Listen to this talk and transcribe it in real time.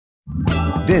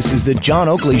This is the John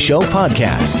Oakley Show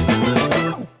podcast.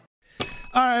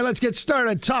 All right, let's get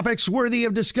started. Topics worthy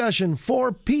of discussion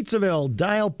for Pizzaville.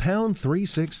 Dial pound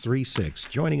 3636.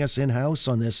 Joining us in-house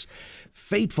on this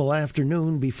fateful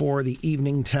afternoon before the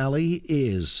evening tally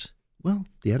is, well,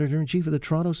 the editor-in-chief of the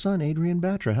Toronto Sun, Adrienne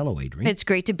Batra. Hello, Adrienne. It's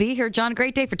great to be here, John.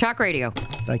 Great day for talk radio.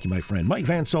 Thank you, my friend. Mike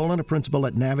Van Soelen, a principal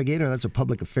at Navigator. That's a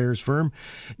public affairs firm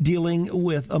dealing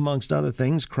with, amongst other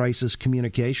things, crisis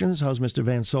communications. How's Mr.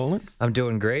 Van Soelen? I'm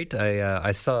doing great.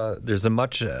 I saw there's a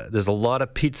lot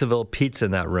of Pizzaville pizza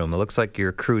in that room. It looks like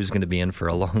your crew is going to be in for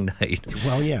a long night.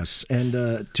 Well, yes. And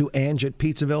to Ange at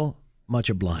Pizzaville, much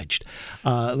obliged.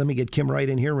 Let me get Kim Wright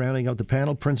in here, rounding out the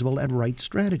panel, principal at Wright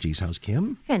Strategies. How's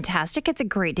Kim? Fantastic. It's a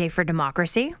great day for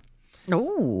democracy.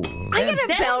 Oh, I get a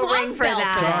bell ring for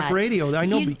that. Talk radio. I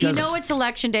know because... You know it's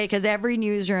election day because every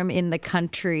newsroom in the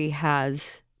country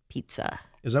has pizza.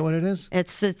 Is that what it is?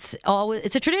 It's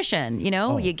a tradition, you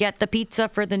know. You get the pizza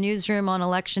for the newsroom on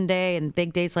election day and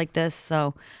big days like this.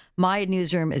 So my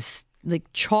newsroom is like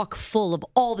chock full of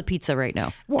all the pizza right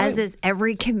now. As is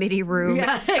every committee room.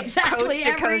 Yeah, exactly.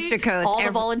 Coast to coast. All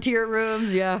the volunteer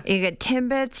rooms, yeah. You get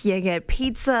Timbits, you get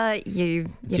pizza,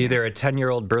 It's either a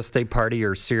 10-year-old birthday party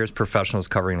or serious professionals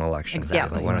covering an election.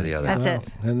 Exactly. One or the other. That's it.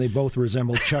 And they both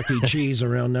resemble Chuck E. Cheese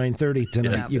around 9:30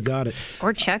 tonight. Yeah. You got it.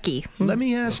 Or Chucky. Let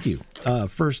me ask you,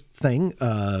 first thing,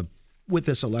 with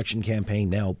this election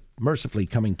campaign now mercifully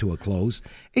coming to a close,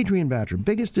 Adrienne Batra,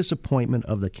 biggest disappointment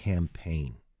of the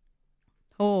campaign?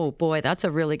 Oh, boy, that's a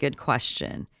really good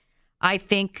question. I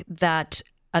think that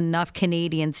enough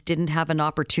Canadians didn't have an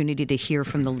opportunity to hear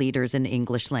from the leaders in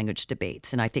English language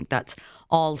debates. And I think that's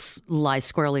all lies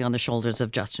squarely on the shoulders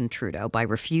of Justin Trudeau by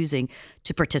refusing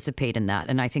to participate in that.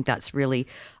 And I think that's really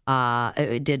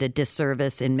did a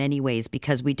disservice in many ways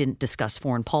because we didn't discuss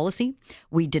foreign policy.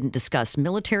 We didn't discuss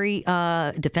military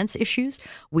defense issues.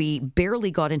 We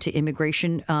barely got into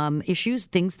immigration issues,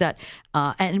 things that,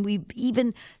 and we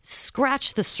even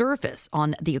scratched the surface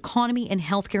on the economy and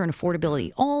healthcare and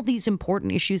affordability, all these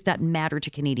important issues that matter to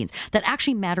Canadians, that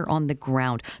actually matter on the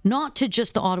ground, not to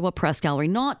just the Ottawa Press Gallery,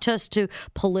 not just to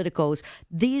politicos.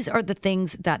 These are the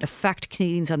things that affect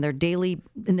Canadians in their daily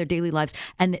lives,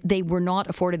 and they were not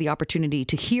afforded the opportunity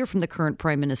to hear from the current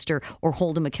Prime Minister or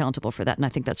hold him accountable for that. And I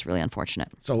think that's really unfortunate.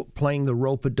 So playing the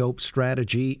rope-a-dope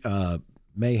strategy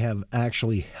may have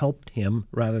actually helped him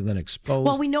rather than expose.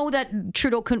 Well, we know that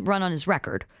Trudeau couldn't run on his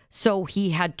record, so he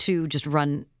had to just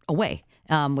run away.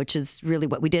 Which is really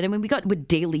what we did. I mean, we got with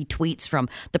daily tweets from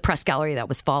the press gallery that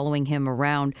was following him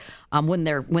around when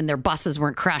their buses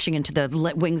weren't crashing into the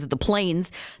wings of the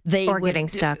planes. Getting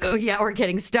stuck. Or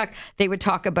getting stuck. They would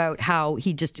talk about how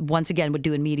he just once again would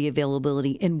do in media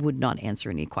availability and would not answer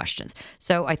any questions.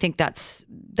 So I think that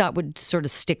would sort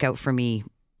of stick out for me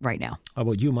right now. How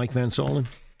about you, Mike Van Soelen?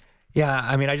 Yeah,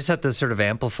 I mean, I just have to sort of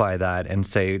amplify that and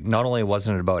say not only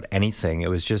wasn't it about anything, it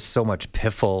was just so much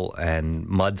piffle and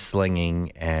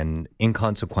mudslinging and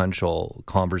inconsequential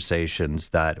conversations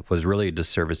that was really a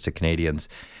disservice to Canadians.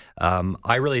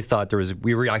 I really thought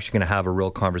we were actually going to have a real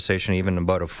conversation even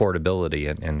about affordability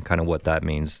and kind of what that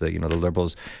means. That, you know, the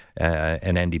Liberals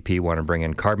and NDP want to bring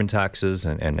in carbon taxes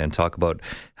and talk about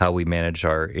how we manage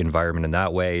our environment in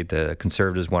that way. The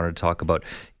Conservatives wanted to talk about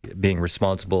being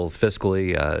responsible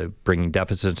fiscally, bringing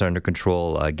deficits under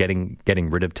control, getting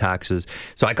rid of taxes.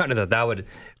 So I kind of thought that would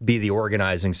be the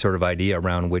organizing sort of idea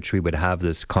around which we would have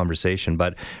this conversation.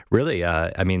 But really,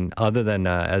 I mean, other than,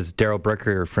 as Daryl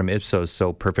Bricker from Ipsos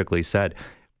so perfectly said,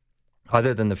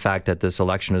 other than the fact that this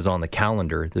election is on the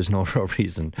calendar, there's no real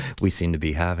reason we seem to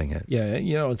be having it. Yeah,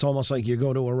 you know, it's almost like you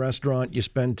go to a restaurant, you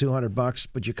spend $200,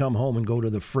 but you come home and go to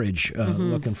the fridge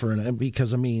looking for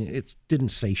because, I mean, it didn't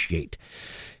satiate.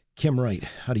 Kim Wright,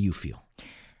 how do you feel?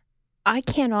 I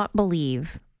cannot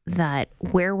believe that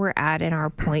where we're at in our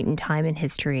point in time in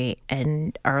history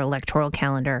and our electoral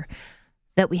calendar,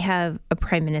 that we have a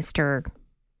prime minister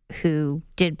who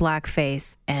did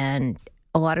blackface and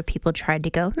a lot of people tried to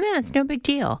go, man, it's no big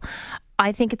deal.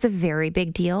 I think it's a very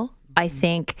big deal. I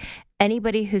think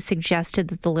anybody who suggested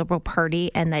that the Liberal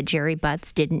Party and that Jerry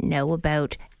Butts didn't know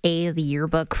about the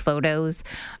yearbook photos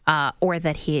or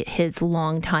that his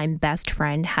longtime best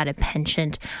friend had a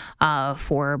penchant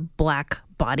for black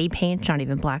body paint, not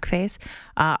even blackface.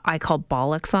 I call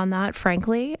bollocks on that,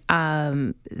 frankly.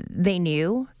 They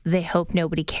knew. They hoped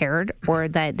nobody cared or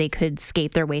that they could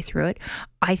skate their way through it.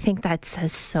 I think that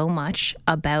says so much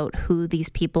about who these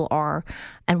people are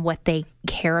and what they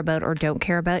care about or don't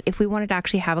care about. If we wanted to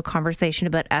actually have a conversation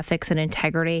about ethics and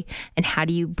integrity and how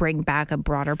do you bring back a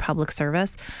broader public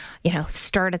service, you know,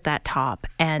 start at that top.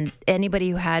 And anybody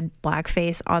who had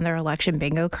blackface on their election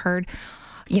bingo card,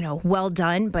 well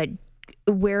done, but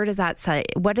what does that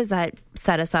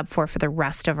set us up for the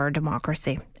rest of our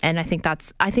democracy? And I think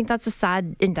that's a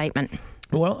sad indictment.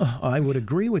 Well, I would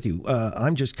agree with you.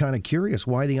 I'm just kind of curious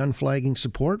why the unflagging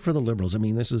support for the Liberals. I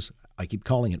mean, I keep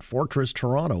calling it Fortress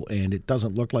Toronto, and it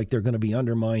doesn't look like they're going to be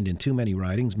undermined in too many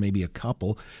ridings, maybe a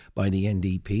couple by the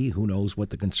NDP. Who knows what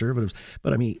the Conservatives.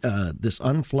 But I mean, this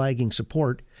unflagging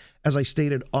support, as I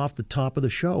stated off the top of the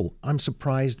show, I'm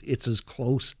surprised it's as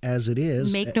close as it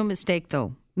is. Make no mistake,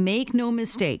 though. Make no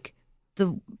mistake.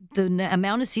 The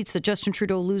amount of seats that Justin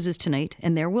Trudeau loses tonight,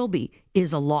 and there will be,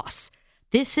 is a loss.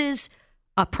 This is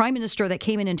a prime minister that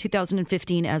came in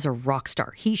 2015 as a rock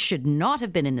star. He should not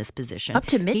have been in this position. Up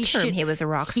to midterm, he was a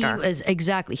rock star.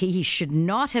 He should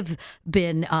not have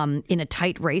been in a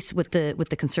tight race with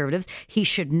the Conservatives. He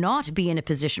should not be in a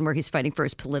position where he's fighting for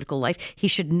his political life. He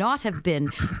should not have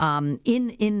been found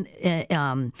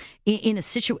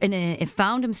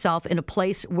himself in a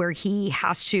place where he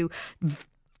has to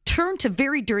turn to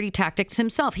very dirty tactics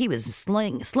himself. He was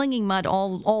slinging mud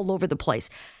all over the place.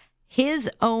 His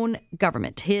own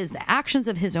government, the actions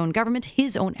of his own government,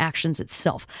 his own actions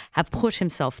itself have put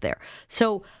himself there.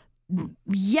 So,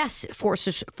 yes,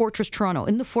 Fortress Toronto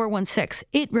in the 416,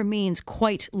 it remains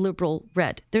quite Liberal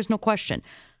red. There's no question.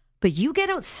 But you get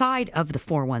outside of the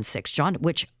 416, John,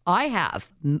 which I have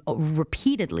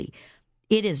repeatedly.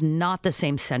 It is not the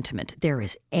same sentiment. There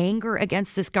is anger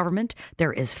against this government.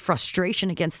 There is frustration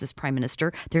against this prime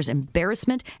minister. There's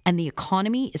embarrassment, and the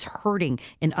economy is hurting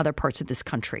in other parts of this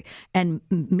country. And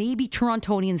maybe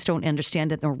Torontonians don't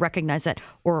understand it or recognize that,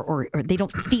 or they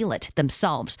don't feel it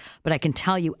themselves. But I can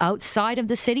tell you, outside of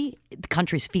the city, the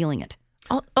country's feeling it.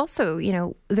 Also,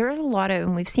 there's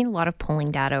and we've seen a lot of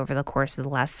polling data over the course of the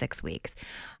last 6 weeks.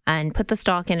 And put the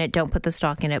stock in it, don't put the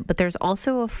stock in it. But there's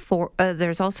also a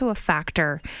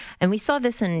factor, and we saw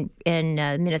this in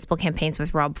municipal campaigns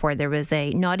with Rob Ford. There was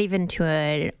not even to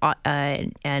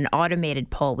an automated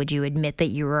poll would you admit that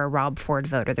you were a Rob Ford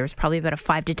voter. There was probably about a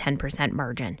 5 to 10%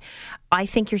 margin. I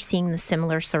think you're seeing the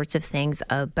similar sorts of things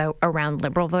around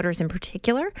Liberal voters in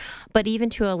particular, but even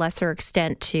to a lesser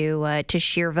extent to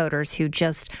sheer voters who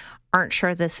just aren't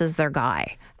sure this is their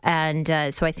guy. And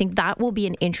so I think that will be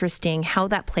an interesting how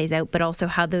that plays out, but also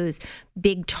how those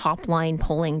big top line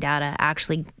polling data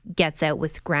actually gets out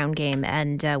with ground game.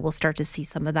 And we'll start to see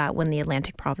some of that when the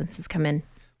Atlantic provinces come in.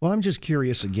 Well, I'm just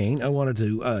curious again. I wanted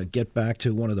to get back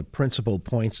to one of the principal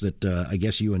points that I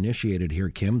guess you initiated here,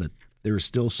 Kim, that there is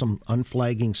still some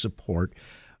unflagging support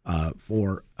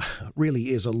for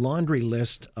really is a laundry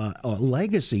list, a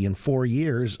legacy in 4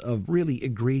 years of really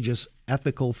egregious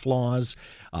ethical flaws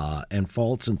and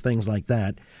faults and things like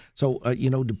that. So,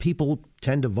 do people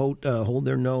tend to vote, hold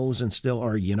their nose and still,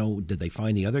 or, did they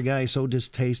find the other guy so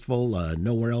distasteful,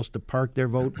 nowhere else to park their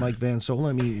vote, Mike Van Soelen?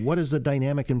 I mean, what is the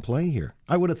dynamic in play here?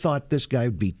 I would have thought this guy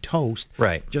would be toast,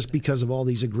 right, just because of all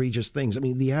these egregious things. I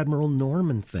mean, the Admiral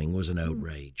Norman thing was an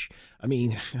outrage. I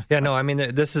mean... Yeah, no, I mean,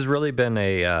 this has really been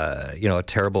a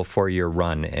terrible 4-year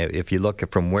run. If you look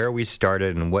at from where we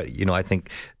started and what, I think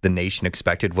the nation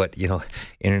expected, what,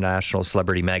 international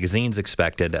celebrity magazines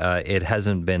expected, it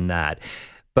hasn't been that.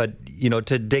 But,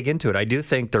 to dig into it, I do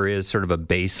think there is sort of a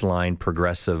baseline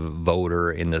progressive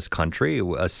voter in this country,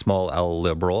 a small L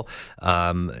liberal,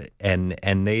 and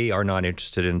they are not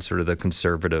interested in sort of the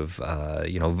conservative,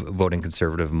 voting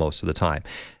conservative most of the time.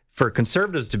 For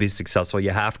conservatives to be successful, you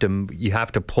have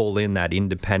to pull in that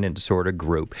independent sort of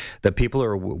group, that people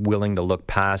are willing to look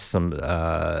past some, who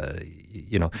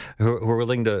are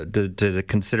willing to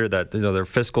consider that their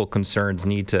fiscal concerns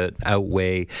need to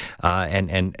outweigh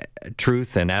and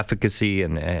truth and efficacy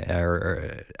and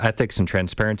ethics and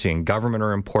transparency in government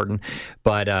are important.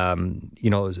 But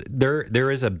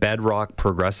there is a bedrock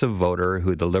progressive voter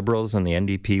who the Liberals and the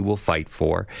NDP will fight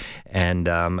for, and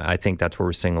I think that's where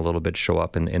we're seeing a little bit show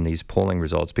up in these polling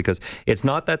results, because it's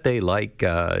not that they like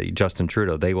Justin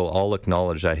Trudeau. They will all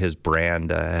acknowledge that his brand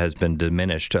has been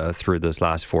diminished through this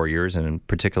last 4 years, and in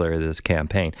particular this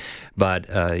campaign. But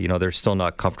they're still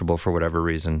not comfortable for whatever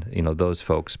reason. Those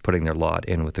folks putting their lot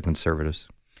in with the Conservatives.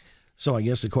 So I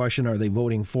guess the question: are they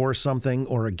voting for something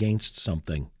or against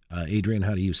something? Adrienne,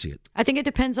 how do you see it? I think it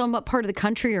depends on what part of the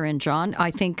country you're in, John.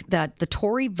 I think that the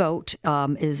Tory vote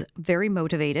is very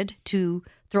motivated to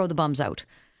throw the bums out.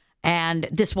 And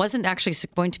this wasn't actually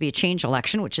going to be a change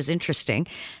election, which is interesting.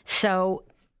 So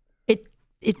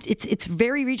it's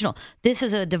very regional. This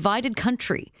is a divided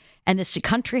country, and this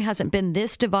country hasn't been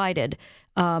this divided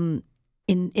in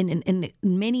in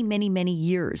many, many, many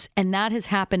years. And that has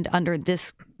happened under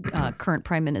this current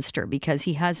prime minister because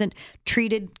he hasn't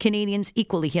treated Canadians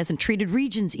equally. He hasn't treated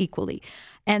regions equally.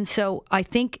 And so I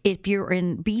think if you're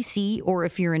in BC or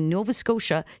if you're in Nova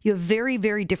Scotia, you have very,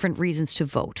 very different reasons to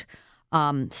vote.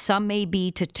 Some may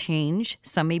be to change.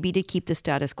 Some may be to keep the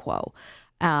status quo.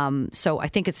 So I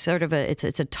think it's sort of it's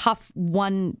a tough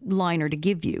one-liner to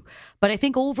give you. But I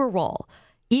think overall,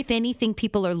 if anything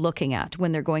people are looking at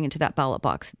when they're going into that ballot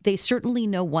box, they certainly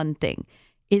know one thing,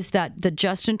 is that the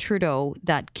Justin Trudeau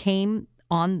that came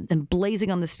on and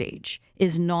blazing on the stage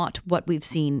is not what we've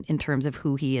seen in terms of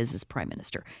who he is as prime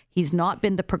minister. He's not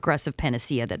been the progressive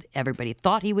panacea that everybody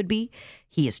thought he would be.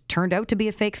 He has turned out to be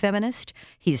a fake feminist.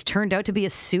 He's turned out to be a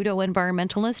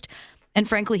pseudo-environmentalist. And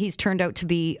frankly, he's turned out to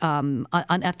be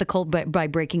unethical by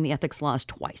breaking the ethics laws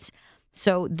twice.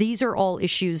 So these are all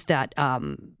issues that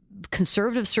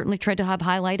Conservatives certainly tried to have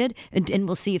highlighted, and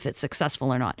we'll see if it's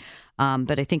successful or not.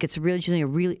 But I think it's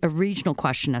really a regional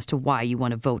question as to why you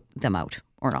want to vote them out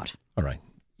or not. All right.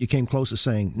 You came close to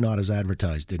saying not as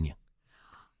advertised, didn't you?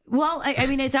 Well, I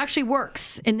mean, it actually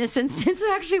works. In this instance,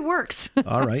 it actually works.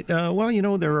 All right.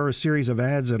 Well, there are a series of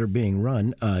ads that are being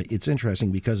run. It's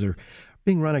interesting because they're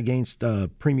being run against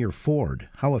Premier Ford.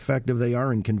 How effective they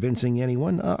are in convincing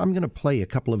anyone. I'm going to play a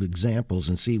couple of examples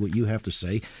and see what you have to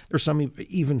say. There's some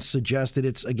even suggested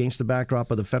it's against the backdrop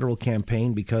of the federal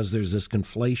campaign because there's this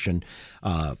conflation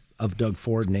of Doug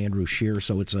Ford and Andrew Scheer.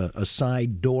 So it's a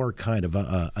side door kind of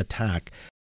attack.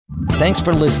 Thanks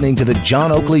for listening to the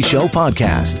John Oakley Show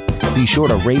podcast. Be sure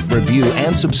to rate, review,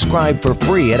 and subscribe for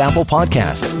free at Apple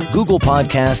Podcasts, Google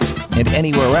Podcasts, and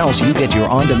anywhere else you get your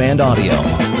on-demand audio.